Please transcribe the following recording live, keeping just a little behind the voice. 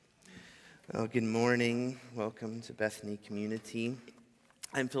Well, good morning. Welcome to Bethany Community.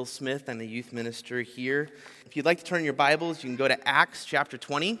 I'm Phil Smith. I'm the youth minister here. If you'd like to turn your Bibles, you can go to Acts chapter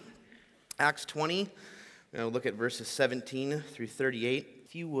 20. Acts 20, we're going to look at verses 17 through 38.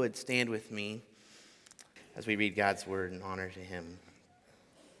 If you would stand with me as we read God's word in honor to him.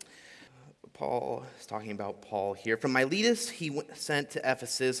 Paul is talking about Paul here. From Miletus he sent to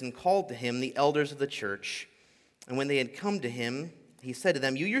Ephesus and called to him the elders of the church. And when they had come to him, he said to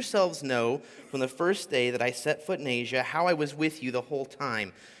them, "You yourselves know from the first day that I set foot in Asia how I was with you the whole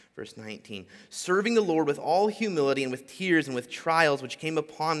time." Verse 19, "serving the Lord with all humility and with tears and with trials which came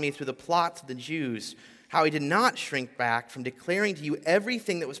upon me through the plots of the Jews, how I did not shrink back from declaring to you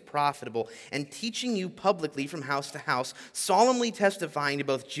everything that was profitable and teaching you publicly from house to house, solemnly testifying to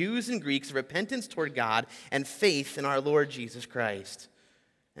both Jews and Greeks of repentance toward God and faith in our Lord Jesus Christ.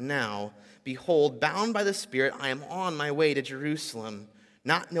 And now, behold, bound by the Spirit, I am on my way to Jerusalem,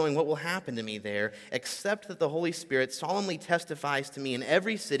 not knowing what will happen to me there, except that the Holy Spirit solemnly testifies to me in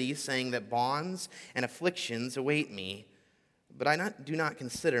every city, saying that bonds and afflictions await me. But I do not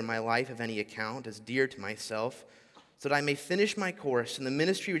consider my life of any account as dear to myself, so that I may finish my course in the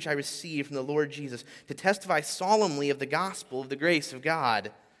ministry which I received from the Lord Jesus, to testify solemnly of the gospel of the grace of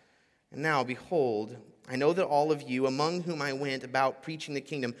God. And now, behold, I know that all of you, among whom I went about preaching the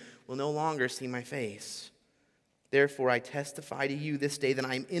kingdom, will no longer see my face. Therefore I testify to you this day that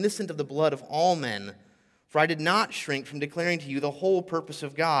I am innocent of the blood of all men, for I did not shrink from declaring to you the whole purpose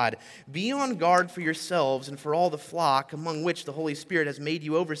of God. Be on guard for yourselves and for all the flock, among which the Holy Spirit has made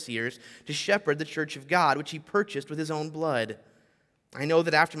you overseers, to shepherd the church of God, which he purchased with his own blood. I know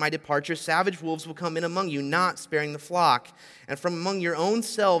that after my departure, savage wolves will come in among you, not sparing the flock. And from among your own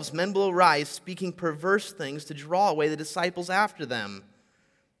selves men will arise, speaking perverse things to draw away the disciples after them.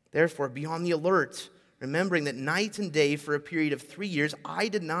 Therefore, be on the alert, remembering that night and day for a period of 3 years I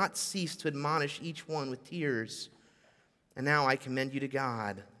did not cease to admonish each one with tears. And now I commend you to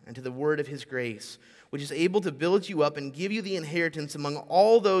God and to the word of his grace, which is able to build you up and give you the inheritance among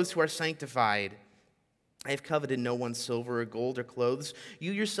all those who are sanctified. I have coveted no one's silver or gold or clothes.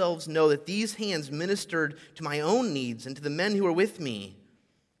 You yourselves know that these hands ministered to my own needs and to the men who were with me.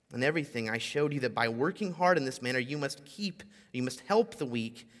 And everything I showed you that by working hard in this manner you must help the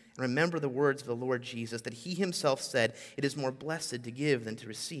weak, and remember the words of the Lord Jesus, that he himself said, 'It is more blessed to give than to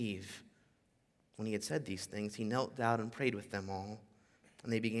receive.' When he had said these things, he knelt down and prayed with them all.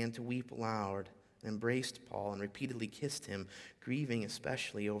 And they began to weep aloud and embraced Paul and repeatedly kissed him, grieving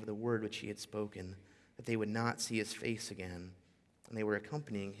especially over the word which he had spoken, that they would not see his face again, and they were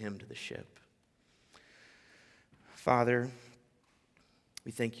accompanying him to the ship." Father,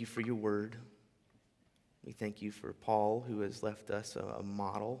 we thank you for your word. We thank you for Paul, who has left us a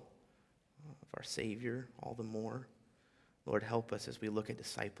model of our Savior all the more. Lord, help us as we look at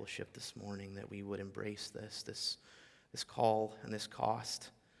discipleship this morning, that we would embrace this call and this cost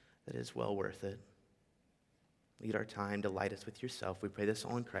that is well worth it. Lead our time, delight us with yourself. We pray this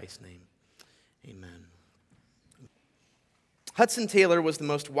all in Christ's name. Amen. Hudson Taylor was the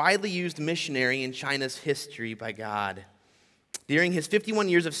most widely used missionary in China's history by God. During his 51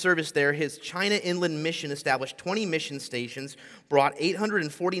 years of service there, his China Inland Mission established 20 mission stations, brought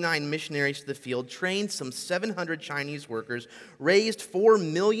 849 missionaries to the field, trained some 700 Chinese workers, raised $4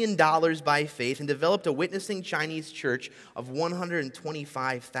 million by faith, and developed a witnessing Chinese church of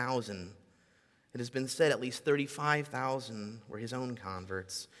 125,000. It has been said at least 35,000 were his own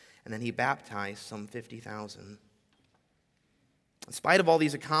converts, and then he baptized some 50,000. In spite of all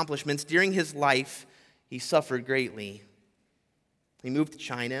these accomplishments, during his life, he suffered greatly. He moved to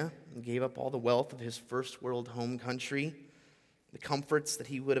China and gave up all the wealth of his first world home country. The comforts that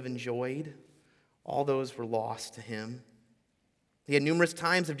he would have enjoyed, all those were lost to him. He had numerous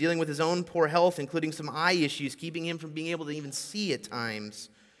times of dealing with his own poor health, including some eye issues, keeping him from being able to even see at times.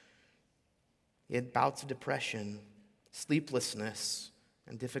 He had bouts of depression, sleeplessness,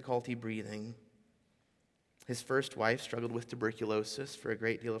 and difficulty breathing. His first wife struggled with tuberculosis for a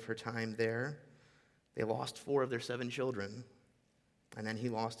great deal of her time there. They lost 4 of their 7 children, and then he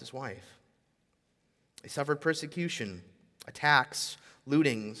lost his wife. They suffered persecution, attacks,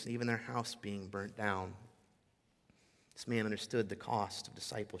 lootings, and even their house being burnt down. This man understood the cost of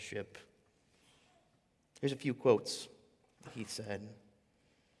discipleship. Here's a few quotes he said.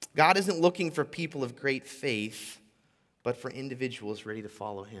 "God isn't looking for people of great faith, but for individuals ready to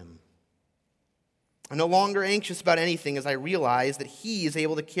follow him. I'm no longer anxious about anything as I realize that he is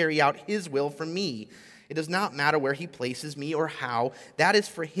able to carry out his will for me. It does not matter where he places me or how. That is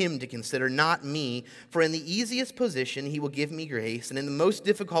for him to consider, not me. For in the easiest position he will give me grace, and in the most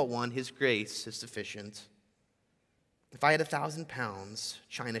difficult one his grace is sufficient. If I had 1,000 pounds,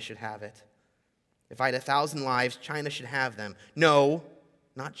 China should have it. If I had 1,000 lives, China should have them. No,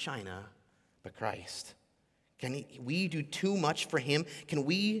 not China, but Christ. Can we do too much for him? Can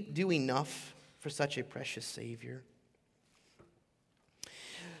we do enough for such a precious Savior?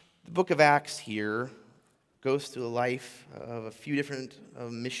 The book of Acts here goes through the life of a few different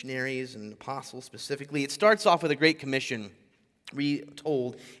missionaries and apostles specifically. It starts off with a great commission,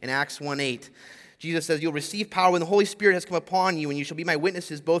 retold in Acts 1:8. Jesus says, "You'll receive power when the Holy Spirit has come upon you, and you shall be my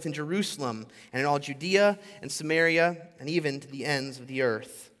witnesses both in Jerusalem and in all Judea and Samaria and even to the ends of the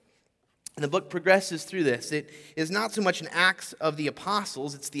earth." And the book progresses through this. It is not so much an Acts of the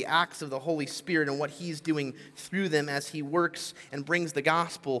apostles, it's the Acts of the Holy Spirit and what he's doing through them as he works and brings the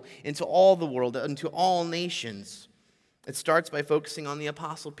gospel into all the world, into all nations. It starts by focusing on the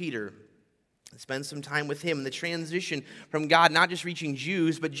Apostle Peter. Spend some time with him in the transition from God not just reaching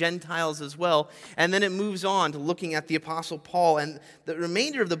Jews, but Gentiles as well. And then it moves on to looking at the Apostle Paul. And the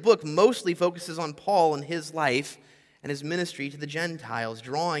remainder of the book mostly focuses on Paul and his life and his ministry to the Gentiles,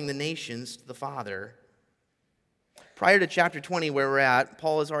 drawing the nations to the Father. Prior to chapter 20, where we're at,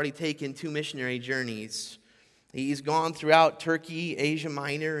 Paul has already taken 2 missionary journeys. He's gone throughout Turkey, Asia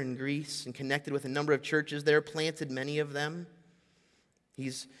Minor, and Greece, and connected with a number of churches there, planted many of them.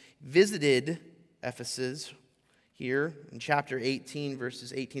 He's visited Ephesus. Here in chapter 18,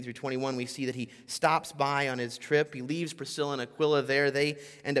 verses 18 through 21, we see that he stops by on his trip. He leaves Priscilla and Aquila there. They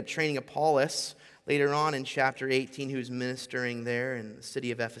end up training Apollos later on in chapter 18, who's ministering there in the city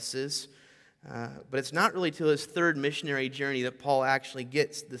of Ephesus. But it's not really till his 3rd missionary journey that Paul actually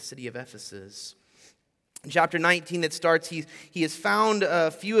gets to the city of Ephesus. In chapter 19, it starts, he has found a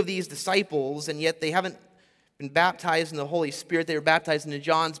few of these disciples, and yet they haven't been baptized in the Holy Spirit. They were baptized into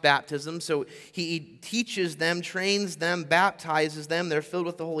John's baptism. So he teaches them, trains them, baptizes them. They're filled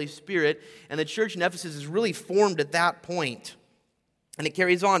with the Holy Spirit. And the church in Ephesus is really formed at that point. And it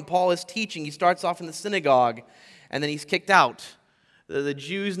carries on. Paul is teaching. He starts off in the synagogue, and then he's kicked out. The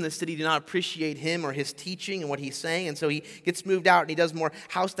Jews in the city do not appreciate him or his teaching and what he's saying, and so he gets moved out, and he does more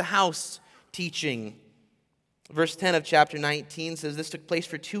house-to-house teaching. Verse 10 of chapter 19 says, "This took place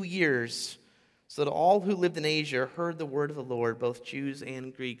for 2 years, so that all who lived in Asia heard the word of the Lord, both Jews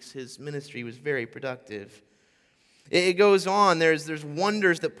and Greeks." His ministry was very productive. It goes on. There's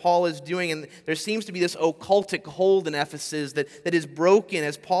wonders that Paul is doing, and there seems to be this occultic hold in Ephesus that is broken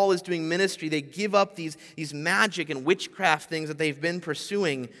as Paul is doing ministry. They give up these magic and witchcraft things that they've been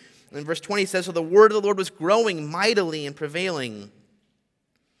pursuing. And verse 20 says, "So the word of the Lord was growing mightily and prevailing."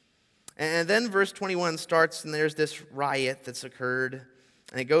 And then verse 21 starts, and there's this riot that's occurred.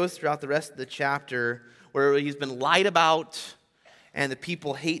 And it goes throughout the rest of the chapter where he's been lied about, and the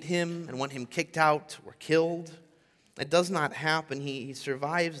people hate him and want him kicked out or killed. It does not happen. He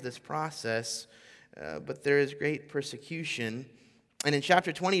survives this process, but there is great persecution. And in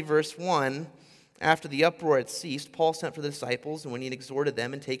chapter 20, verse 1, after the uproar had ceased, Paul sent for the disciples, and when he had exhorted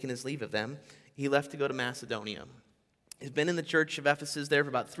them and taken his leave of them, he left to go to Macedonia. He's been in the church of Ephesus there for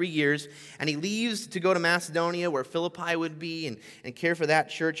about 3 years, and he leaves to go to Macedonia, where Philippi would be, and care for that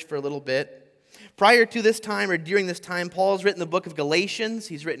church for a little bit. Prior to this time, or during this time, Paul has written the book of Galatians.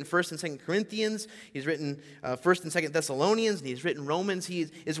 He's written 1st and 2nd Corinthians. He's written 1st and 2nd Thessalonians, and he's written Romans. He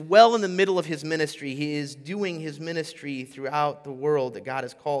is well in the middle of his ministry. He is doing his ministry throughout the world that God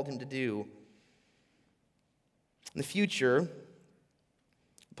has called him to do. In the future,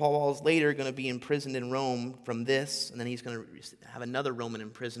 Paul is later going to be imprisoned in Rome from this, and then he's going to have another Roman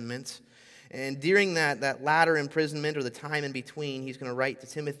imprisonment. And during that latter imprisonment, or the time in between, he's going to write to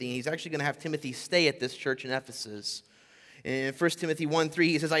Timothy, and he's actually going to have Timothy stay at this church in Ephesus. In 1 Timothy 1:3,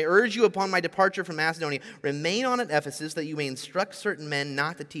 he says, "I urge you upon my departure from Macedonia, remain on at Ephesus, that you may instruct certain men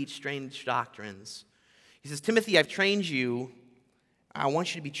not to teach strange doctrines." He says, "Timothy, I've trained you. I want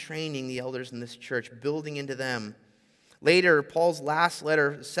you to be training the elders in this church, building into them." Later, Paul's last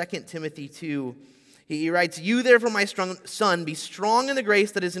letter, 2 Timothy 2, he writes, "You therefore, my son, be strong in the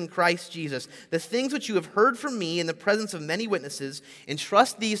grace that is in Christ Jesus. The things which you have heard from me in the presence of many witnesses,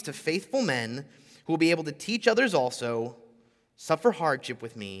 entrust these to faithful men who will be able to teach others also. Suffer hardship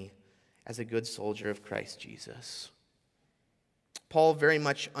with me as a good soldier of Christ Jesus." Paul very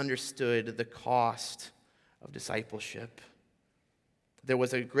much understood the cost of discipleship. There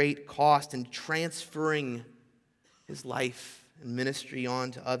was a great cost in transferring his life and ministry on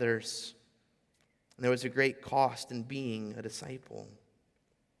to others. And there was a great cost in being a disciple.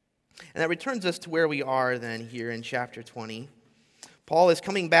 And that returns us to where we are then here in chapter 20. Paul is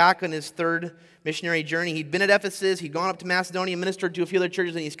coming back on his third missionary journey. He'd been at Ephesus, he'd gone up to Macedonia, ministered to a few other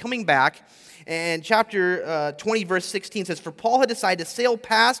churches, and he's coming back. And chapter 20, verse 16 says, "For Paul had decided to sail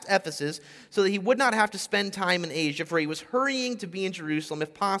past Ephesus so that he would not have to spend time in Asia, for he was hurrying to be in Jerusalem,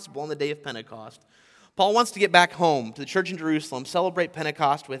 if possible, on the day of Pentecost." Paul wants to get back home to the church in Jerusalem, celebrate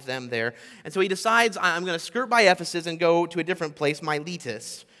Pentecost with them there. And so he decides, I'm going to skirt by Ephesus and go to a different place,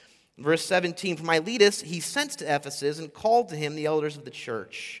 Miletus. Verse 17, "For Miletus he sent to Ephesus and called to him the elders of the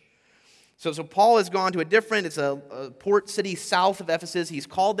church." So Paul has gone to it's a port city south of Ephesus. He's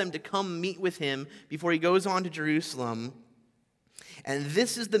called them to come meet with him before he goes on to Jerusalem. And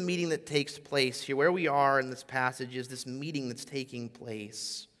this is the meeting that takes place here. Where we are in this passage is this meeting that's taking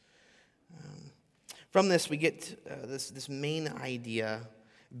place. From this, we get this main idea.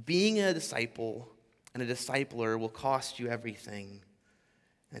 Being a disciple and a discipler will cost you everything.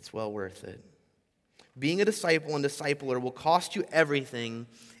 It's well worth it. Being a disciple and discipler will cost you everything,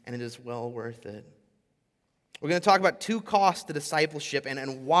 and it is well worth it. We're going to talk about two costs to discipleship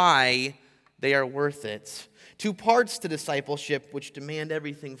and why they are worth it. Two parts to discipleship which demand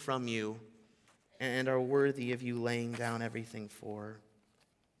everything from you and are worthy of you laying down everything for.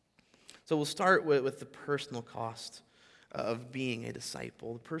 So we'll start with the personal cost of being a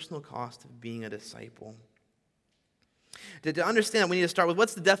disciple, the personal cost of being a disciple. To understand, we need to start with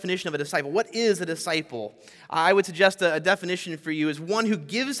what's the definition of a disciple? What is a disciple? I would suggest a definition for you is one who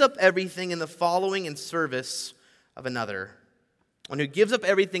gives up everything in the following and service of another. One who gives up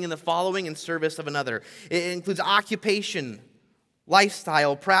everything in the following and service of another. It includes occupation,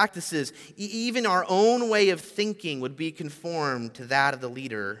 lifestyle, practices. Even our own way of thinking would be conformed to that of the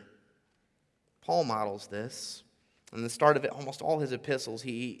leader. Paul models this. In the start of almost all his epistles,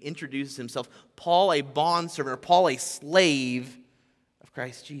 he introduces himself, Paul, a bondservant, or Paul, a slave of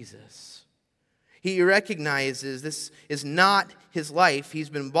Christ Jesus. He recognizes this is not his life. He's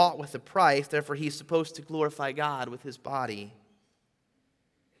been bought with a price, therefore he's supposed to glorify God with his body.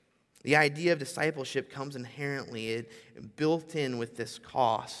 The idea of discipleship comes inherently built in with this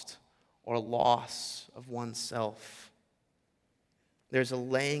cost or loss of oneself. There's a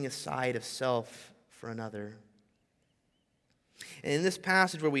laying aside of self for another. And in this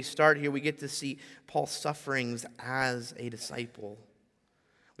passage where we start here, we get to see Paul's sufferings as a disciple.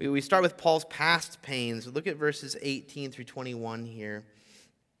 We start with Paul's past pains. Look at verses 18 through 21 here.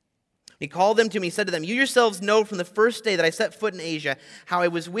 He called them to me, he said to them, "You yourselves know from the first day that I set foot in Asia how I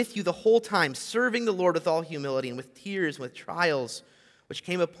was with you the whole time, serving the Lord with all humility and with tears and with trials, which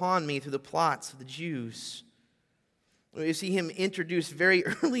came upon me through the plots of the Jews." We see him introduce very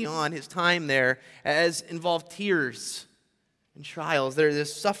early on his time there as involved tears and trials. There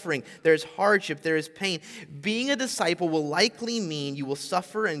is suffering, there is hardship, there is pain. Being a disciple will likely mean you will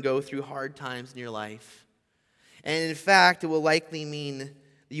suffer and go through hard times in your life. And in fact, it will likely mean that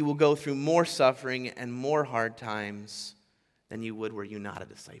you will go through more suffering and more hard times than you would were you not a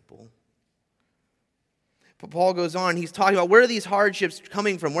disciple. But Paul goes on, he's talking about where are these hardships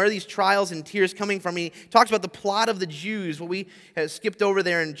coming from? Where are these trials and tears coming from? He talks about the plot of the Jews. What we have skipped over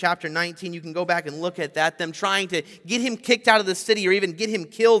there in chapter 19, you can go back and look at that. Them trying to get him kicked out of the city or even get him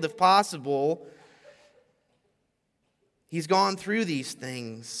killed if possible. He's gone through these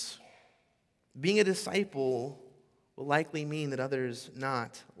things. Being a disciple will likely mean that others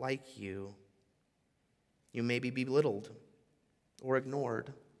not like you. You may be belittled or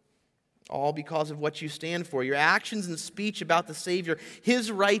ignored. All because of what you stand for. Your actions and speech about the Savior,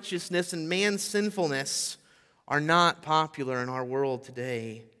 His righteousness and man's sinfulness are not popular in our world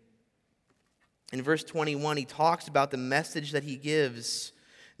today. In verse 21, he talks about the message that he gives.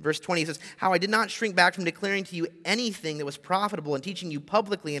 In verse 20, he says, "How I did not shrink back from declaring to you anything that was profitable and teaching you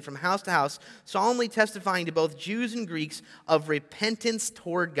publicly and from house to house, solemnly testifying to both Jews and Greeks of repentance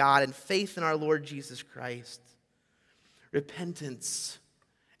toward God and faith in our Lord Jesus Christ." Repentance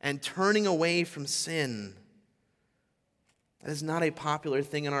and turning away from sin. That is not a popular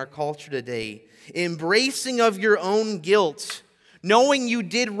thing in our culture today. Embracing of your own guilt, knowing you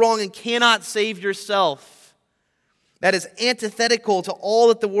did wrong and cannot save yourself. That is antithetical to all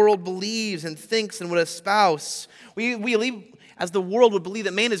that the world believes and thinks and would espouse. We believe, as the world would believe,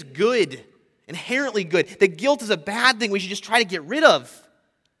 that man is good, inherently good. That guilt is a bad thing we should just try to get rid of.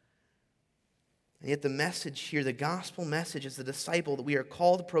 And yet the message here, the gospel message as the disciple that we are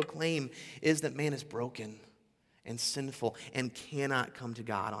called to proclaim is that man is broken and sinful and cannot come to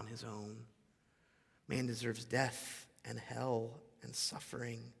God on his own. Man deserves death and hell and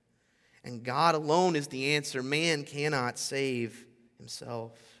suffering. And God alone is the answer. Man cannot save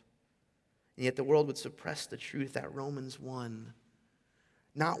himself. And yet the world would suppress the truth that Romans 1,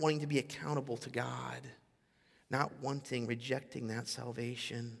 not wanting to be accountable to God, not wanting, rejecting that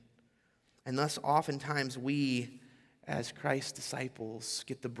salvation. And thus, oftentimes, we, as Christ's disciples,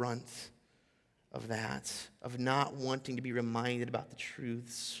 get the brunt of that, of not wanting to be reminded about the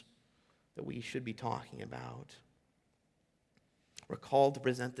truths that we should be talking about. We're called to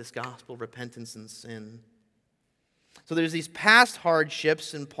present this gospel of repentance and sin. So there's these past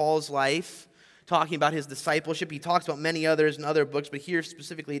hardships in Paul's life, talking about his discipleship. He talks about many others in other books, but here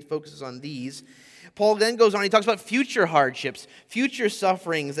specifically it focuses on these. Paul then goes on, he talks about future hardships, future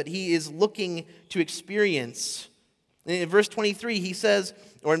sufferings that he is looking to experience. In verse 23, he says,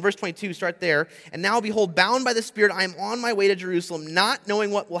 or in verse 22, start there, "And now behold, bound by the Spirit, I am on my way to Jerusalem, not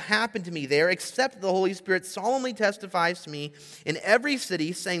knowing what will happen to me there, except the Holy Spirit solemnly testifies to me in every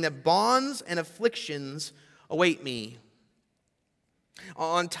city, saying that bonds and afflictions await me."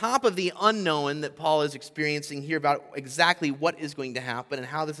 On top of the unknown that Paul is experiencing here about exactly what is going to happen and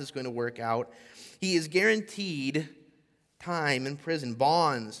how this is going to work out, he is guaranteed time in prison,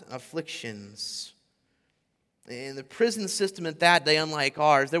 bonds, afflictions. In the prison system at that day, unlike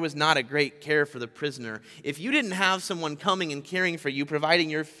ours, there was not a great care for the prisoner. If you didn't have someone coming and caring for you, providing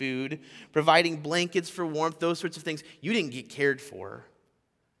your food, providing blankets for warmth, those sorts of things, you didn't get cared for.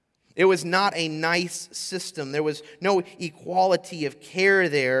 It was not a nice system. There was no equality of care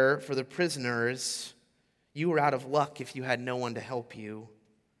there for the prisoners. You were out of luck if you had no one to help you.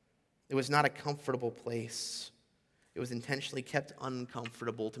 It was not a comfortable place. It was intentionally kept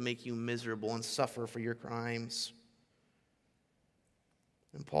uncomfortable to make you miserable and suffer for your crimes.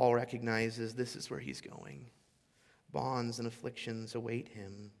 And Paul recognizes this is where he's going. Bonds and afflictions await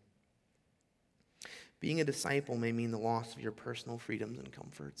him. Being a disciple may mean the loss of your personal freedoms and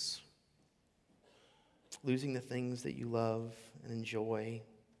comforts. Losing the things that you love and enjoy.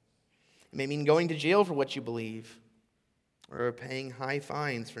 It may mean going to jail for what you believe, or paying high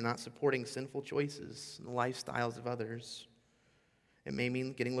fines for not supporting sinful choices and the lifestyles of others. It may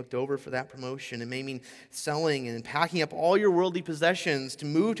mean getting looked over for that promotion. It may mean selling and packing up all your worldly possessions to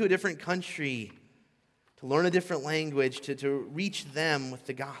move to a different country, to learn a different language, to reach them with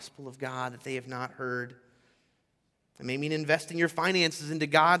the gospel of God that they have not heard. It may mean investing your finances into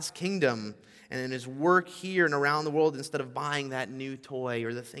God's kingdom and in His work here and around the world instead of buying that new toy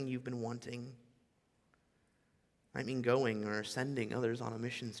or the thing you've been wanting. It might mean going or sending others on a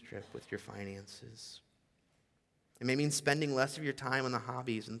missions trip with your finances. It may mean spending less of your time on the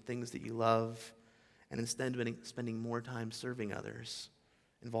hobbies and things that you love and instead spending more time serving others,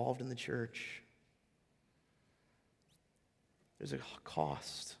 involved in the church. There's a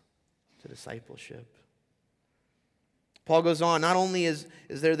cost to discipleship. Paul goes on, not only is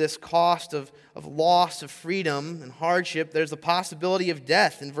there this cost of loss of freedom and hardship, there's the possibility of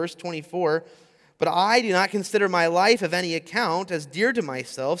death in verse 24. "But I do not consider my life of any account as dear to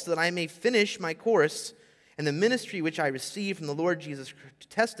myself, so that I may finish my course and the ministry which I received from the Lord Jesus to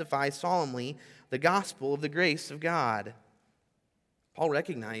testify solemnly the gospel of the grace of God." Paul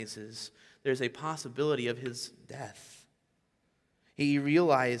recognizes there's a possibility of his death. He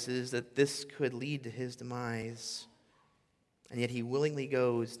realizes that this could lead to his demise, and yet he willingly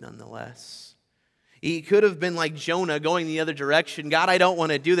goes nonetheless. He could have been like Jonah, going the other direction. "God, I don't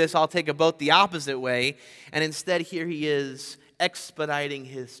want to do this. I'll take a boat the opposite way." And instead, here he is, expediting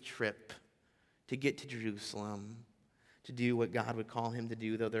his trip to get to Jerusalem, to do what God would call him to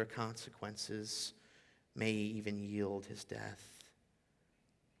do, though their consequences may even yield his death.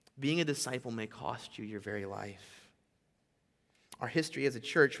 Being a disciple may cost you your very life. Our history as a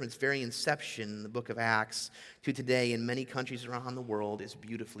church, from its very inception in the book of Acts to today in many countries around the world, is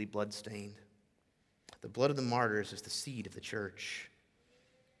beautifully bloodstained. The blood of the martyrs is the seed of the church.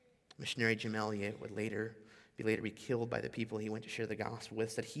 Missionary Jim Elliot would later be killed by the people he went to share the gospel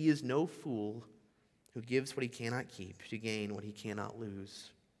with, said, "He is no fool who gives what he cannot keep to gain what he cannot lose."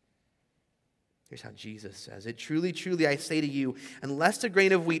 Here's how Jesus says it. "Truly, truly, I say to you, unless a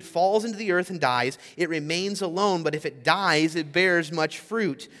grain of wheat falls into the earth and dies, it remains alone, but if it dies, it bears much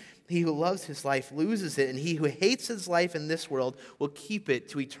fruit. He who loves his life loses it, and he who hates his life in this world will keep it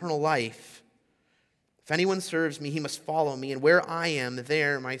to eternal life. If anyone serves me, he must follow me, and where I am,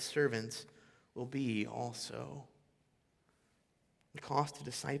 there my servant will be also." The cost of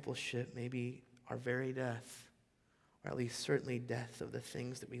discipleship may be our very death, or at least certainly death of the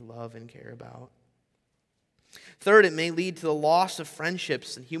things that we love and care about. Third, it may lead to the loss of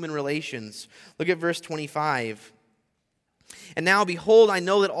friendships and human relations. Look at verse 25. "And now, behold, I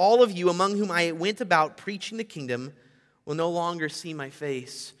know that all of you among whom I went about preaching the kingdom will no longer see my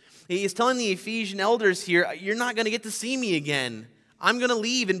face." He's telling the Ephesian elders here, you're not going to get to see me again. I'm going to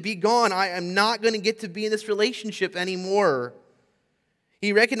leave and be gone. I am not going to get to be in this relationship anymore.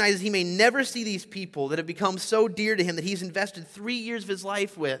 He recognizes he may never see these people that have become so dear to him that he's invested 3 years of his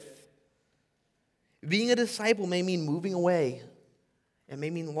life with. Being a disciple may mean moving away. It may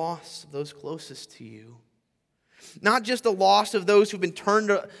mean loss of those closest to you. Not just the loss of those who've been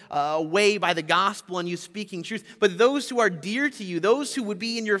turned away by the gospel and you speaking truth, but those who are dear to you, those who would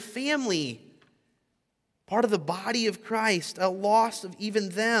be in your family, part of the body of Christ, a loss of even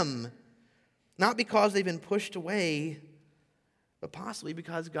them. Not because they've been pushed away, but possibly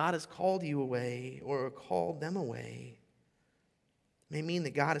because God has called you away or called them away. It may mean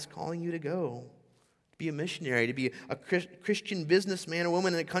that God is calling you to go, to be a missionary, to be a Christian businessman or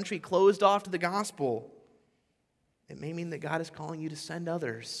woman in a country closed off to the gospel. It may mean that God is calling you to send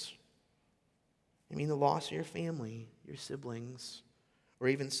others. It may mean the loss of your family, your siblings, or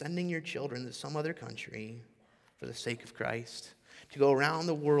even sending your children to some other country for the sake of Christ, to go around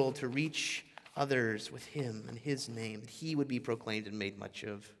the world to reach others with him and his name, that he would be proclaimed and made much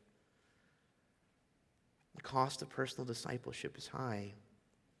of. The cost of personal discipleship is high.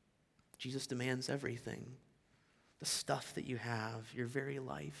 Jesus demands everything. The stuff that you have, your very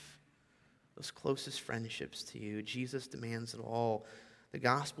life, those closest friendships to you. Jesus demands it all. The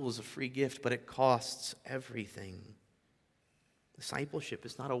gospel is a free gift, but it costs everything. Discipleship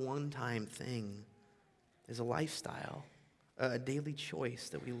is not a one-time thing. It's a lifestyle, a daily choice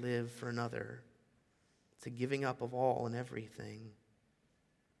that we live for another. It's a giving up of all and everything.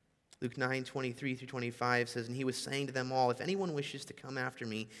 Luke 9:23-25 says, "And he was saying to them all, if anyone wishes to come after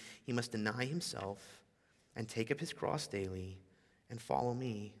me, he must deny himself and take up his cross daily and follow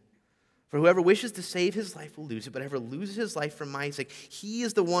me. For whoever wishes to save his life will lose it, but whoever loses his life for my sake, he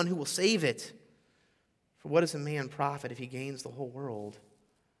is the one who will save it. For what does a man profit if he gains the whole world,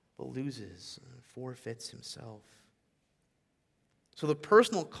 but loses and forfeits himself?" So the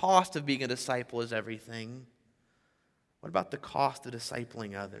personal cost of being a disciple is everything. What about the cost of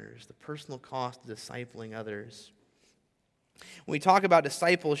discipling others? The personal cost of discipling others. When we talk about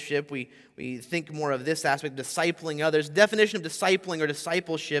discipleship, we think more of this aspect, discipling others. The definition of discipling or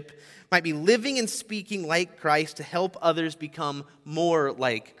discipleship might be living and speaking like Christ to help others become more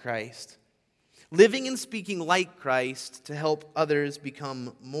like Christ. Living and speaking like Christ to help others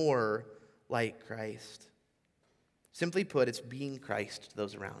become more like Christ. Simply put, it's being Christ to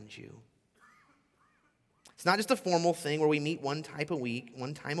those around you. It's not just a formal thing where we meet one time a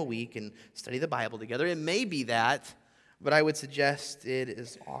week and study the Bible together. It may be that, but I would suggest it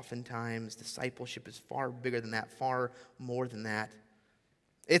is oftentimes discipleship is far bigger than that, far more than that.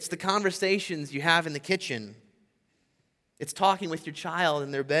 It's the conversations you have in the kitchen. It's talking with your child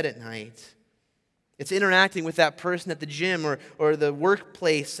in their bed at night. It's interacting with that person at the gym or the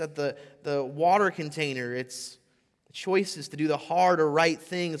workplace at the water container. It's choices to do the hard or right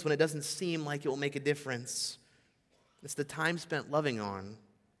things when it doesn't seem like it will make a difference. It's the time spent loving on,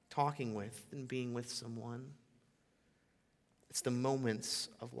 talking with, and being with someone. It's the moments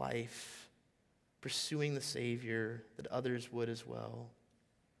of life, pursuing the Savior that others would as well.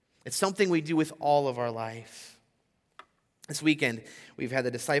 It's something we do with all of our life. This weekend, we've had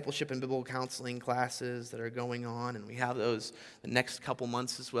the discipleship and biblical counseling classes that are going on, and we have those the next couple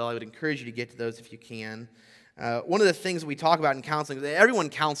months as well. I would encourage you to get to those if you can. One of the things that we talk about in counseling is that everyone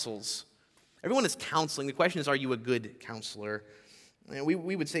counsels. Everyone is counseling. The question is, are you a good counselor? And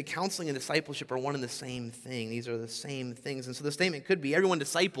we would say counseling and discipleship are one and the same thing. These are the same things. And so the statement could be, everyone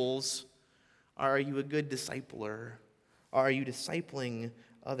disciples. Are you a good discipler? Are you discipling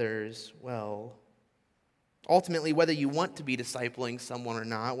others well? Ultimately, whether you want to be discipling someone or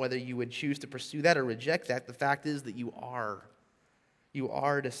not, whether you would choose to pursue that or reject that, the fact is that you are. You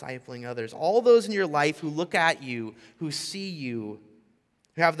are discipling others. All those in your life who look at you, who see you,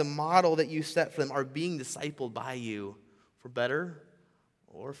 who have the model that you set for them, are being discipled by you, for better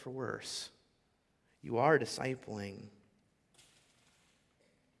or for worse. You are discipling.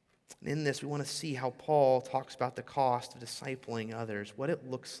 And in this, we want to see how Paul talks about the cost of discipling others, what it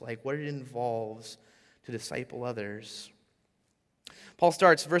looks like, what it involves to disciple others. Paul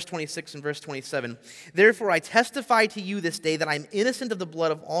starts verse 26 and verse 27. "Therefore I testify to you this day that I am innocent of the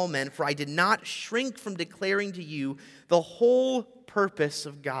blood of all men, for I did not shrink from declaring to you the whole purpose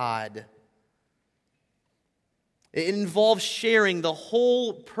of God." It involves sharing the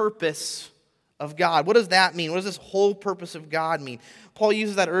whole purpose of God. What does that mean? What does this whole purpose of God mean? Paul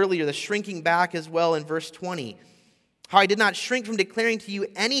uses that earlier, the shrinking back as well in verse 20. "How I did not shrink from declaring to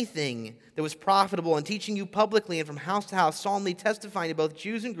you anything that was profitable and teaching you publicly and from house to house, solemnly testifying to both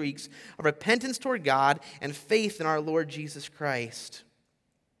Jews and Greeks of repentance toward God and faith in our Lord Jesus Christ."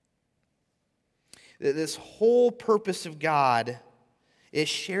 This whole purpose of God is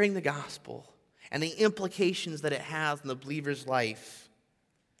sharing the gospel and the implications that it has in the believer's life.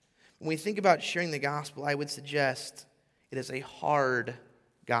 When we think about sharing the gospel, I would suggest it is a hard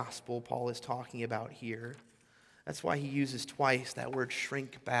gospel Paul is talking about here. That's why he uses twice that word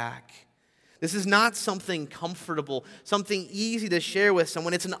shrink back. This is not something comfortable, something easy to share with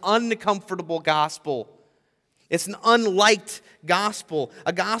someone. It's an uncomfortable gospel. It's an unliked gospel,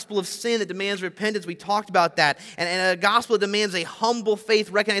 a gospel of sin that demands repentance. We talked about that. And a gospel that demands a humble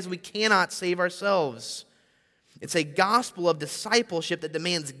faith, recognizing we cannot save ourselves. It's a gospel of discipleship that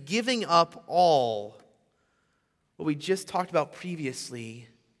demands giving up all. What we just talked about previously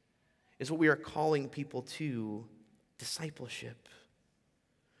is what we are calling people to, discipleship.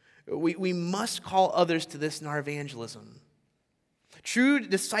 We must call others to this in our evangelism. True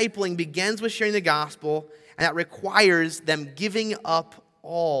discipling begins with sharing the gospel, and that requires them giving up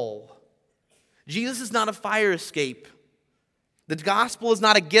all. Jesus is not a fire escape. The gospel is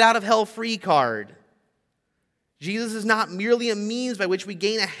not a get-out-of-hell-free card. Jesus is not merely a means by which we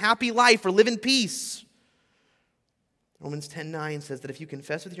gain a happy life or live in peace. Romans 10:9 says that if you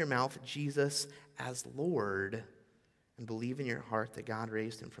confess with your mouth Jesus as Lord and believe in your heart that God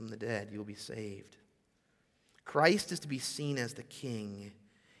raised him from the dead, you will be saved. Christ is to be seen as the King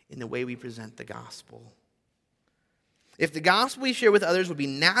in the way we present the gospel. If the gospel we share with others would be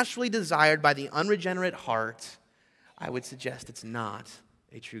naturally desired by the unregenerate heart, I would suggest it's not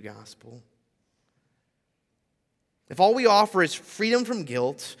a true gospel. If all we offer is freedom from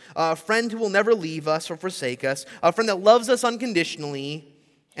guilt, a friend who will never leave us or forsake us, a friend that loves us unconditionally,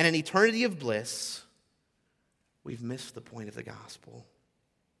 and an eternity of bliss, we've missed the point of the gospel.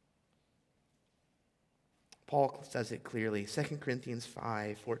 Paul says it clearly, 2 Corinthians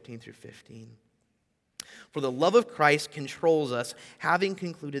 5:14-15. For the love of Christ controls us, having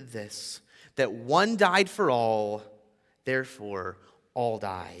concluded this, that one died for all, therefore all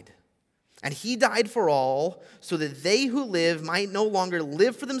died. And he died for all, so that they who live might no longer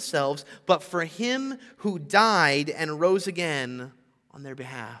live for themselves, but for him who died and rose again on their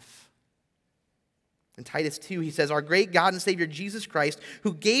behalf. In Titus 2, he says, our great God and Savior Jesus Christ,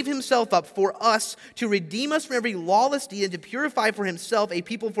 who gave himself up for us to redeem us from every lawless deed and to purify for himself a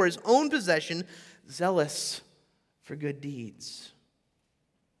people for his own possession, zealous for good deeds.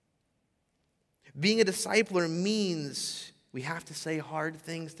 Being a discipler means we have to say hard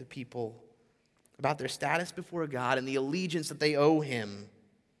things to people about their status before God and the allegiance that they owe him,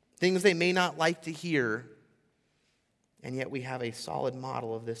 things they may not like to hear, and yet we have a solid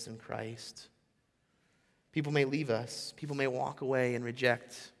model of this in Christ. People may leave us. People may walk away and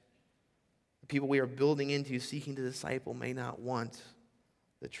reject. The people we are building into, seeking to disciple, may not want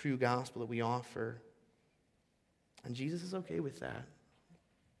the true gospel that we offer. And Jesus is okay with that.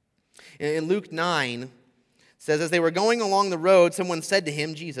 In Luke 9, it says, as they were going along the road, someone said to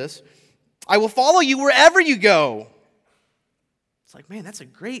him, Jesus, I will follow you wherever you go. It's like, man, that's a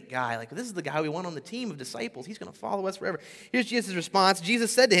great guy. Like, this is the guy we want on the team of disciples. He's going to follow us wherever. Here's Jesus' response.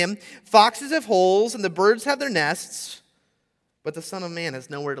 Jesus said to him, foxes have holes and the birds have their nests, but the Son of Man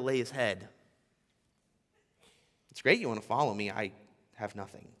has nowhere to lay his head. It's great you want to follow me. I have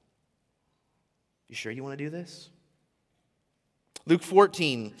nothing. You sure you want to do this? Luke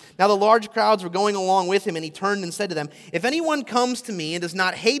 14. Now the large crowds were going along with him, and he turned and said to them, if anyone comes to me and does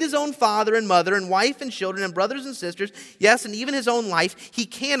not hate his own father and mother and wife and children and brothers and sisters, yes, and even his own life, he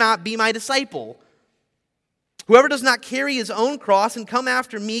cannot be my disciple. Whoever does not carry his own cross and come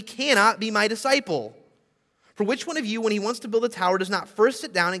after me cannot be my disciple. For which one of you, when he wants to build a tower, does not first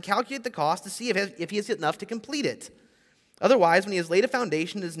sit down and calculate the cost to see if he has enough to complete it? Otherwise, when he has laid a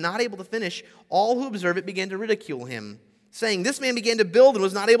foundation and is not able to finish, all who observe it begin to ridicule him, saying, this man began to build and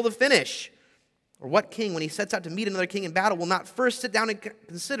was not able to finish. Or what king, when he sets out to meet another king in battle, will not first sit down and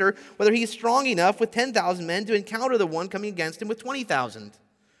consider whether he is strong enough with 10,000 men to encounter the one coming against him with 20,000?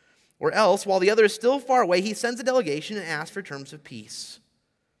 Or else, while the other is still far away, he sends a delegation and asks for terms of peace.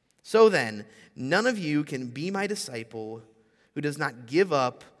 So then, none of you can be my disciple who does not give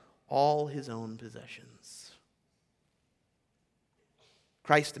up all his own possessions.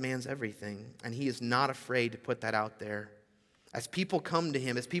 Christ demands everything, and he is not afraid to put that out there. As people come to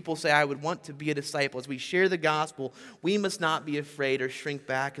him, as people say, I would want to be a disciple, as we share the gospel, we must not be afraid or shrink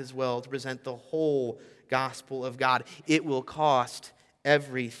back as well to present the whole gospel of God. It will cost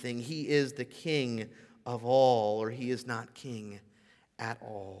everything. He is the King of all, or he is not king at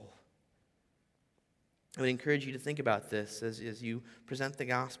all. I would encourage you to think about this as you present the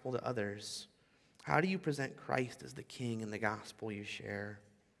gospel to others. How do you present Christ as the King in the gospel you share?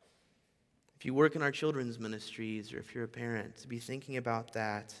 If you work in our children's ministries, or if you're a parent, to be thinking about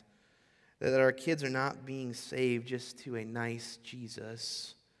that our kids are not being saved just to a nice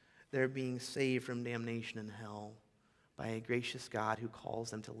Jesus. They're being saved from damnation and hell by a gracious God who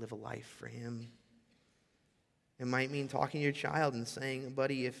calls them to live a life for him. It might mean talking to your child and saying,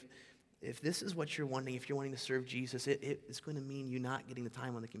 buddy, if this is what you're wanting, if you're wanting to serve Jesus, it's going to mean you not getting the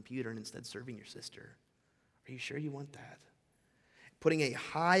time on the computer and instead serving your sister. Are you sure you want that? Putting a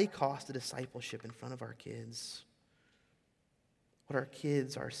high cost of discipleship in front of our kids. What our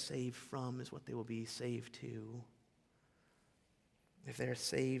kids are saved from is what they will be saved to. If they're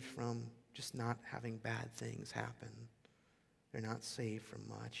saved from just not having bad things happen, they're not saved from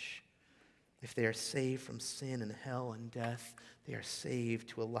much. If they are saved from sin and hell and death, they are saved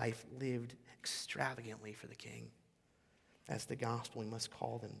to a life lived extravagantly for the King. That's the gospel we must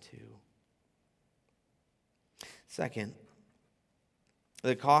call them to. Second,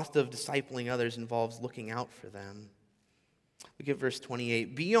 the cost of discipling others involves looking out for them. Look at verse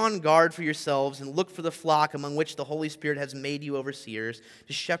 28. Be on guard for yourselves and look for the flock among which the Holy Spirit has made you overseers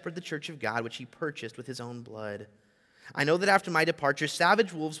to shepherd the church of God, which he purchased with his own blood. I know that after my departure,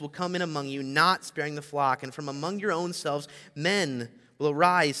 savage wolves will come in among you, not sparing the flock, and from among your own selves men will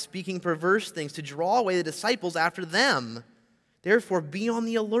arise, speaking perverse things to draw away the disciples after them. Therefore, be on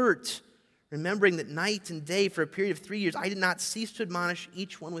the alert, remembering that night and day for a period of 3 years I did not cease to admonish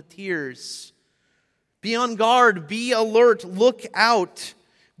each one with tears. Be on guard, be alert, look out,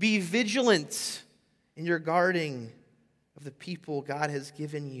 be vigilant in your guarding of the people God has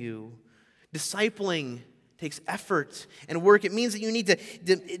given you. Discipling takes effort and work. It means that you need to,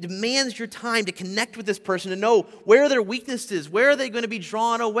 it demands your time to connect with this person, to know where are their weaknesses, where are they going to be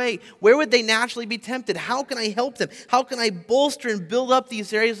drawn away, where would they naturally be tempted, how can I help them, how can I bolster and build up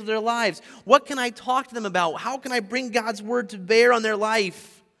these areas of their lives, what can I talk to them about, how can I bring God's word to bear on their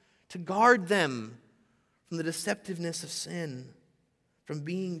life, to guard them from the deceptiveness of sin, from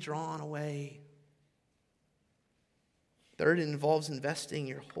being drawn away. Third, it involves investing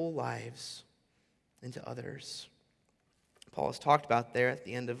your whole lives into others. Paul has talked about there at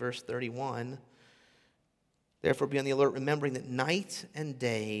the end of verse 31. Therefore be on the alert, remembering that night and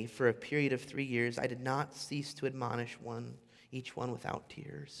day for a period of 3 years I did not cease to admonish each one without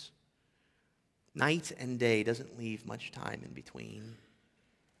tears. Night and day doesn't leave much time in between.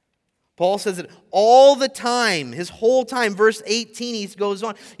 Paul says it all the time, his whole time. Verse 18, he goes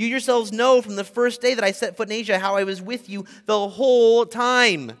on, you yourselves know from the first day that I set foot in Asia how I was with you the whole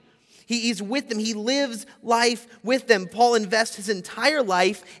time. He's with them. He lives life with them. Paul invests his entire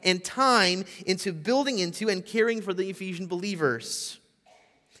life and time into building into and caring for the Ephesian believers.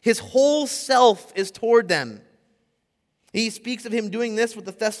 His whole self is toward them. He speaks of him doing this with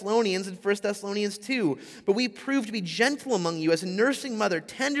the Thessalonians in 1 Thessalonians 2. But we prove to be gentle among you as a nursing mother,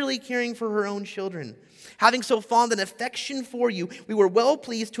 tenderly caring for her own children. Having so fond an affection for you, we were well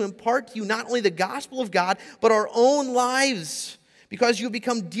pleased to impart to you not only the gospel of God, but our own lives, because you have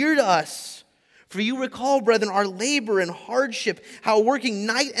become dear to us. For you recall, brethren, our labor and hardship, how working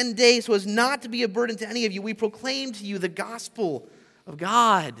night and day so as not to be a burden to any of you, we proclaim to you the gospel of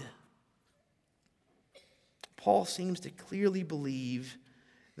God. Paul seems to clearly believe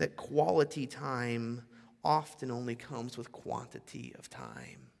that quality time often only comes with quantity of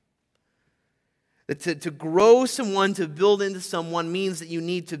time. That to grow someone, to build into someone, means that you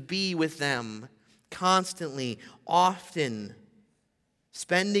need to be with them constantly, often,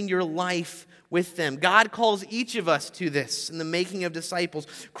 spending your life with them. God calls each of us to this in the making of disciples.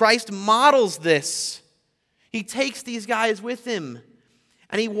 Christ models this. He takes these guys with him.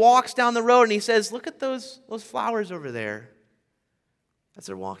 And he walks down the road and he says, look at those flowers over there as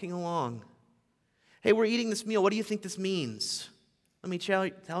they're walking along. Hey, we're eating this meal. What do you think this means? Let me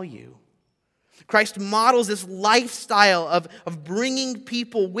tell you. Christ models this lifestyle of bringing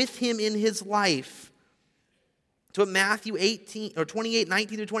people with him in his life. It's what Matthew 28,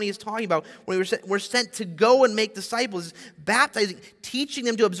 19 through 20 is talking about. When we're sent to go and make disciples, baptizing, teaching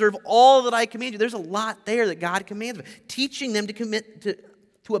them to observe all that I command you. There's a lot there that God commands. Teaching them to commit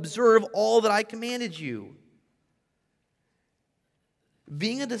to observe all that I commanded you.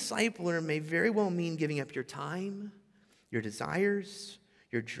 Being a discipler may very well mean giving up your time, your desires,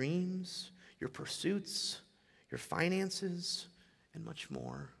 your dreams, your pursuits, your finances, and much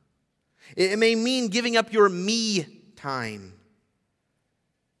more. It may mean giving up your me time.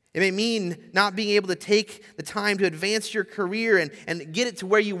 It may mean not being able to take the time to advance your career and get it to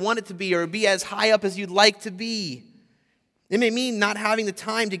where you want it to be or be as high up as you'd like to be. It may mean not having the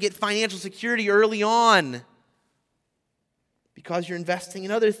time to get financial security early on because you're investing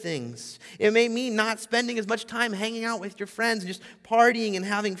in other things. It may mean not spending as much time hanging out with your friends and just partying and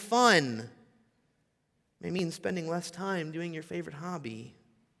having fun. It may mean spending less time doing your favorite hobby.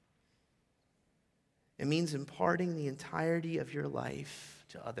 It means imparting the entirety of your life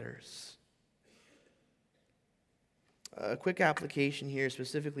to others. A quick application here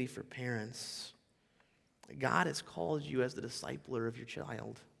specifically for parents. God has called you as the discipler of your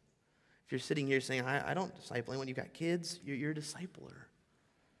child. If you're sitting here saying, I don't disciple anyone, you've got kids, you're a discipler.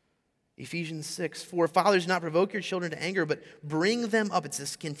 Ephesians 6:4, fathers, do not provoke your children to anger, but bring them up. It's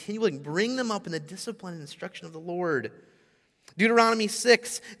this continuing, bring them up in the discipline and instruction of the Lord. Deuteronomy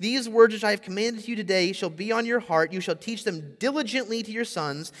 6, these words which I have commanded you today shall be on your heart. You shall teach them diligently to your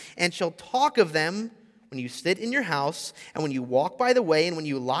sons, and shall talk of them when you sit in your house, and when you walk by the way, and when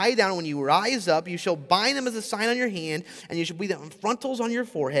you lie down, and when you rise up. You shall bind them as a sign on your hand, and you shall be them frontals on your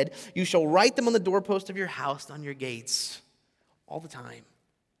forehead. You shall write them on the doorpost of your house and on your gates. All the time.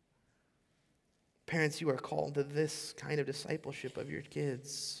 Parents, you are called to this kind of discipleship of your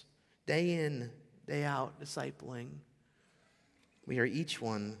kids. Day in, day out, discipling. We are each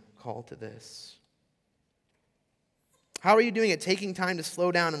one called to this. How are you doing it? Taking time to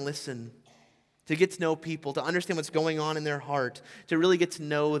slow down and listen, to get to know people, to understand what's going on in their heart, to really get to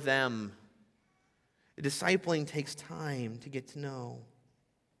know them. Discipling takes time to get to know.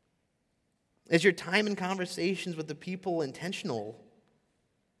 Is your time in conversations with the people intentional?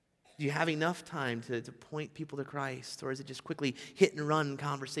 Do you have enough time to point people to Christ? Or is it just quickly hit and run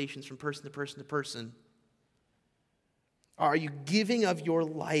conversations from person to person to person? Are you giving of your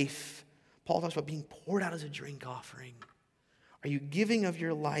life? Paul talks about being poured out as a drink offering. Are you giving of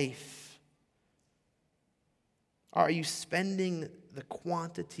your life? Are you spending the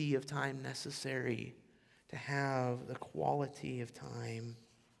quantity of time necessary to have the quality of time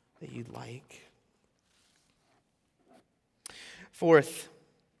that you'd like?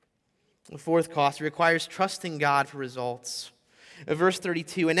 The fourth cost requires trusting God for results. Verse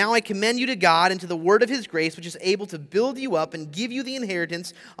 32, and now I commend you to God and to the word of his grace, which is able to build you up and give you the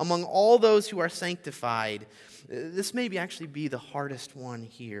inheritance among all those who are sanctified. This may actually be the hardest one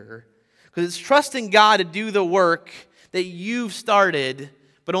here, because it's trusting God to do the work that you've started,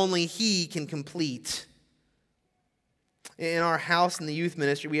 but only he can complete. In our house in the youth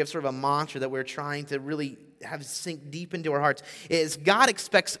ministry, we have sort of a mantra that we're trying to really have sink deep into our hearts. Is God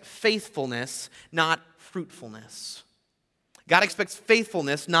expects faithfulness, not fruitfulness. God expects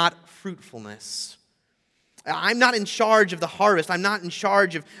faithfulness, not fruitfulness. I'm not in charge of the harvest. I'm not in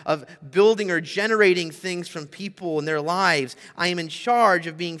charge of building or generating things from people in their lives. I am in charge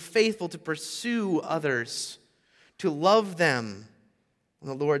of being faithful to pursue others, to love them on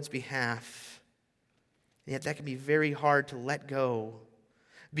the Lord's behalf. And yet that can be very hard to let go.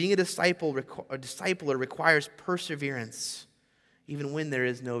 Being a discipler requires perseverance, even when there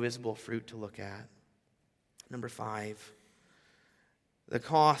is no visible fruit to look at. Number 5, the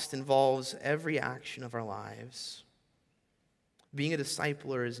cost involves every action of our lives. Being a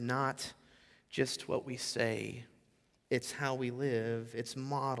discipler is not just what we say, it's how we live. It's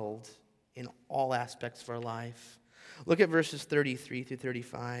modeled in all aspects of our life. Look at verses 33 through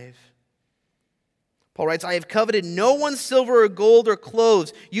 35. Paul writes, I have coveted no one's silver or gold or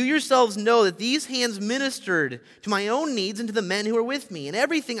clothes. You yourselves know that these hands ministered to my own needs and to the men who are with me. And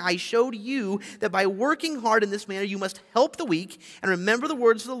everything I showed you, that by working hard in this manner you must help the weak and remember the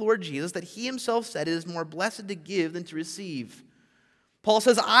words of the Lord Jesus, that he himself said, it is more blessed to give than to receive. Paul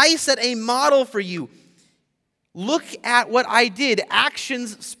says, I set a model for you. Look at what I did.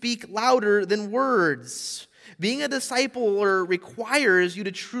 Actions speak louder than words. Being a discipler requires you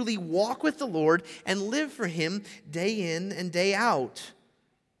to truly walk with the Lord and live for him day in and day out.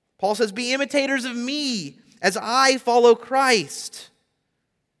 Paul says, be imitators of me as I follow Christ.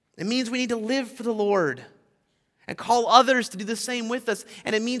 It means we need to live for the Lord and call others to do the same with us.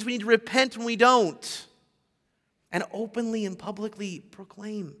 And it means we need to repent when we don't and openly and publicly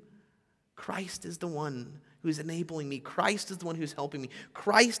proclaim Christ is the one who is enabling me. Christ is the one who's helping me.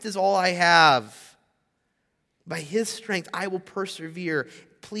 Christ is all I have. By his strength, I will persevere.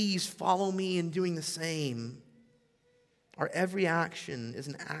 Please follow me in doing the same. Our every action is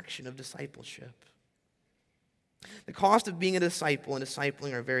an action of discipleship. The cost of being a disciple and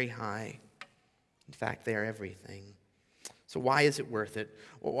discipling are very high. In fact, they are everything. So why is it worth it?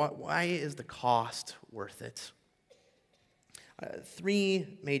 Well, why is the cost worth it?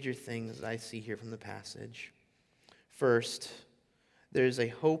 3 major things that I see here from the passage. First, there's a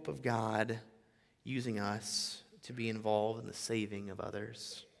hope of God using us to be involved in the saving of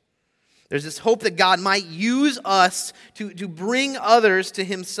others. There's this hope that God might use us to bring others to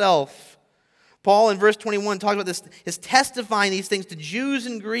himself. Paul in verse 21 talks about this, is testifying these things to Jews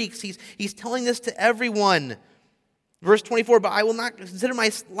and Greeks. He's telling this to everyone. Verse 24, but I will not consider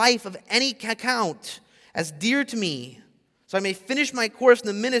my life of any account as dear to me, so I may finish my course in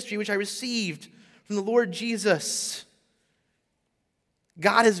the ministry which I received from the Lord Jesus.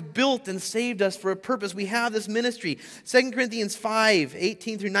 God has built and saved us for a purpose. We have this ministry. 2 Corinthians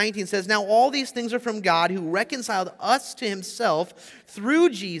 5:18-19 says, "Now all these things are from God, who reconciled us to himself through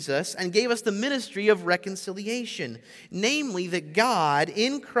Jesus and gave us the ministry of reconciliation. Namely, that God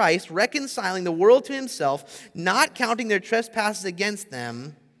in Christ reconciling the world to himself, not counting their trespasses against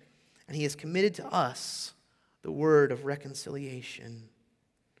them, and he has committed to us the word of reconciliation."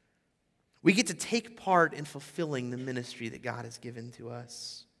 We get to take part in fulfilling the ministry that God has given to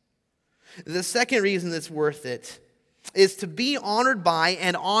us. The second reason that's worth it is to be honored by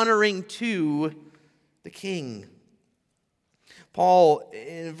and honoring to the King. Paul,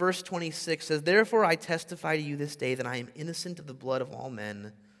 in verse 26, says, "Therefore I testify to you this day that I am innocent of the blood of all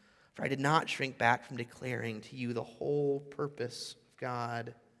men, for I did not shrink back from declaring to you the whole purpose of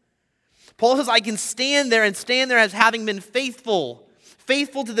God." Paul says, I can stand there as having been faithful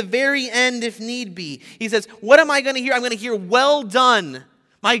to the very end if need be. He says, what am I going to hear? I'm going to hear, "Well done,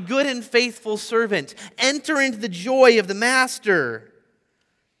 my good and faithful servant. Enter into the joy of the master."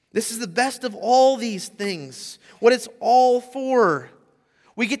 This is the best of all these things, what it's all for.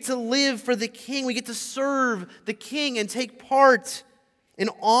 We get to live for the King. We get to serve the King and take part in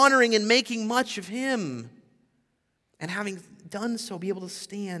honoring and making much of him. And having done so, be able to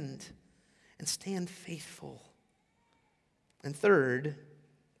stand faithful. And third,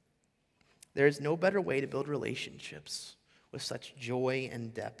 there is no better way to build relationships with such joy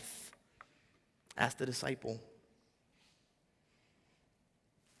and depth as the disciple.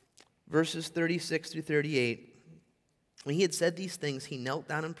 Verses 36-38, when he had said these things, he knelt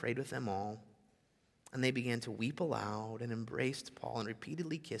down and prayed with them all. And they began to weep aloud and embraced Paul and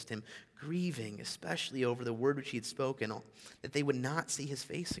repeatedly kissed him, grieving especially over the word which he had spoken, that they would not see his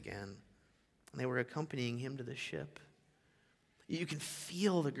face again. And they were accompanying him to the ship. You can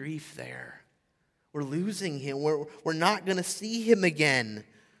feel the grief there. We're losing him. We're not going to see him again.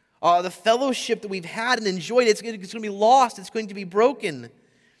 The fellowship that we've had and enjoyed, it's going to be lost. It's going to be broken.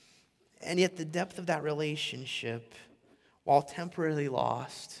 And yet the depth of that relationship, while temporarily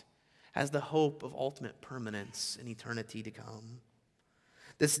lost, has the hope of ultimate permanence in eternity to come.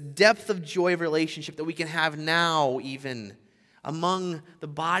 This depth of joy of relationship that we can have now even among the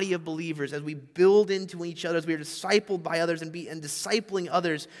body of believers as we build into each other, as we are discipled by others and discipling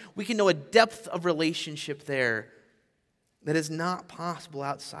others, we can know a depth of relationship there that is not possible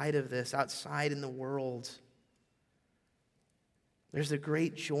outside of this, outside in the world. There's a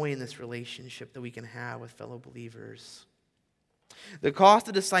great joy in this relationship that we can have with fellow believers. The cost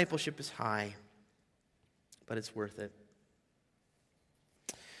of discipleship is high, but it's worth it.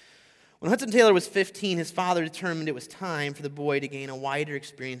 When Hudson Taylor was 15, his father determined it was time for the boy to gain a wider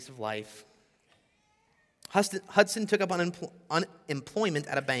experience of life. Hudson took up unemployment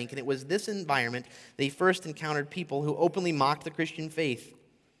at a bank, and it was this environment that he first encountered people who openly mocked the Christian faith.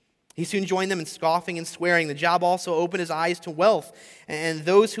 He soon joined them in scoffing and swearing. The job also opened his eyes to wealth and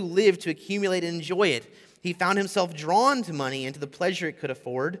those who lived to accumulate and enjoy it. He found himself drawn to money and to the pleasure it could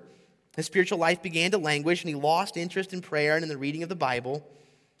afford. His spiritual life began to languish, and he lost interest in prayer and in the reading of the Bible.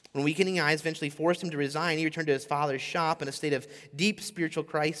 When weakening eyes eventually forced him to resign, he returned to his father's shop in a state of deep spiritual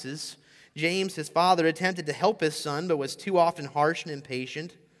crisis. James, his father, attempted to help his son, but was too often harsh and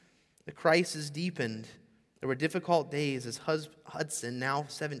impatient. The crisis deepened. There were difficult days as Hudson, now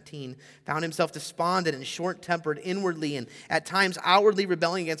 17, found himself despondent and short-tempered inwardly and at times outwardly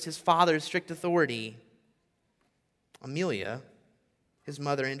rebelling against his father's strict authority. Amelia, his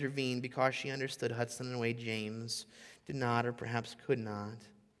mother, intervened because she understood Hudson in a way James did not or perhaps could not.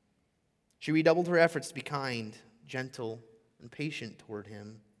 She redoubled her efforts to be kind, gentle, and patient toward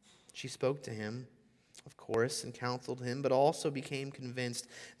him. She spoke to him, of course, and counseled him, but also became convinced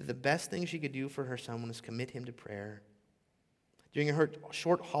that the best thing she could do for her son was commit him to prayer. During her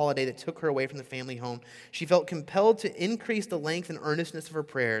short holiday that took her away from the family home, she felt compelled to increase the length and earnestness of her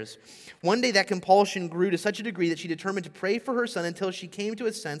prayers. One day that compulsion grew to such a degree that she determined to pray for her son until she came to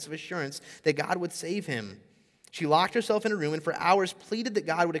a sense of assurance that God would save him. She locked herself in a room and for hours pleaded that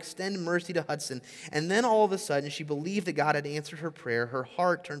God would extend mercy to Hudson. And then all of a sudden, she believed that God had answered her prayer. Her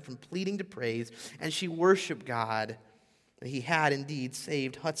heart turned from pleading to praise, and she worshiped God that he had indeed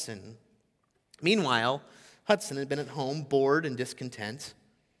saved Hudson. Meanwhile, Hudson had been at home, bored and discontent.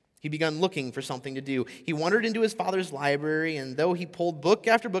 He began looking for something to do. He wandered into his father's library, and though he pulled book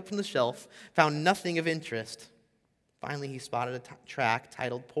after book from the shelf, found nothing of interest. Finally, he spotted a tract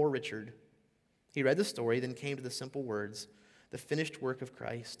titled Poor Richard. He read the story, then came to the simple words, the finished work of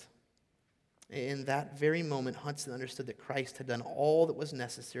Christ. In that very moment, Hudson understood that Christ had done all that was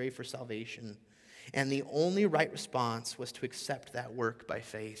necessary for salvation, and the only right response was to accept that work by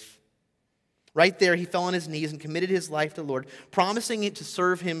faith. Right there, he fell on his knees and committed his life to the Lord, promising it to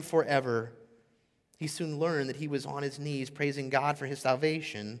serve him forever. He soon learned that he was on his knees praising God for his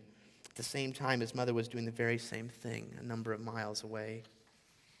salvation. At the same time, his mother was doing the very same thing a number of miles away.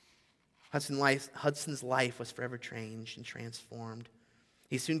 Hudson's life was forever changed and transformed.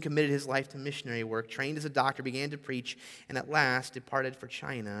 He soon committed his life to missionary work, trained as a doctor, began to preach, and at last departed for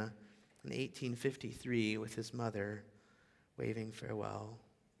China in 1853 with his mother, waving farewell.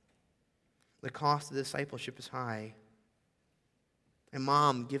 The cost of discipleship is high. A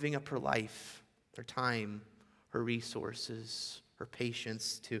mom giving up her life, her time, her resources, her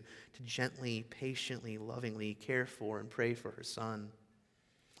patience to gently, patiently, lovingly care for and pray for her son.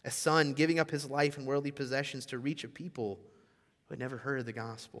 A son giving up his life and worldly possessions to reach a people who had never heard of the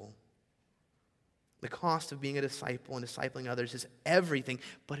gospel. The cost of being a disciple and discipling others is everything,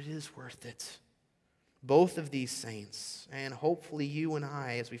 but it is worth it. Both of these saints, and hopefully you and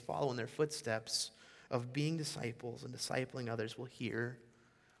I, as we follow in their footsteps of being disciples and discipling others, will hear,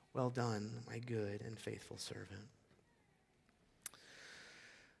 "Well done, my good and faithful servant."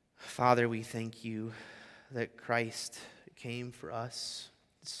 Father, we thank you that Christ came for us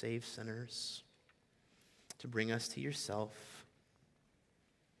to save sinners, to bring us to yourself,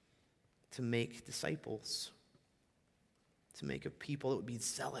 to make disciples, to make a people that would be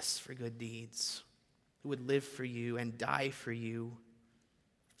zealous for good deeds, who would live for you and die for you,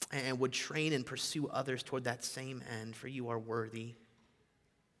 and would train and pursue others toward that same end, for you are worthy.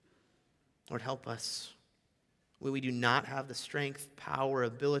 Lord, help us. We do not have the strength, power,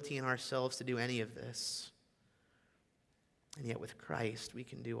 ability in ourselves to do any of this. And yet with Christ, we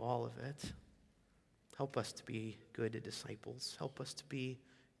can do all of it. Help us to be good disciples. Help us to be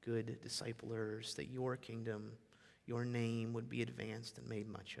good disciplers, that your kingdom, your name would be advanced and made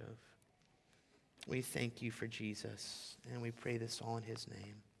much of. We thank you for Jesus, and we pray this all in his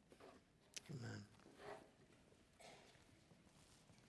name. Amen.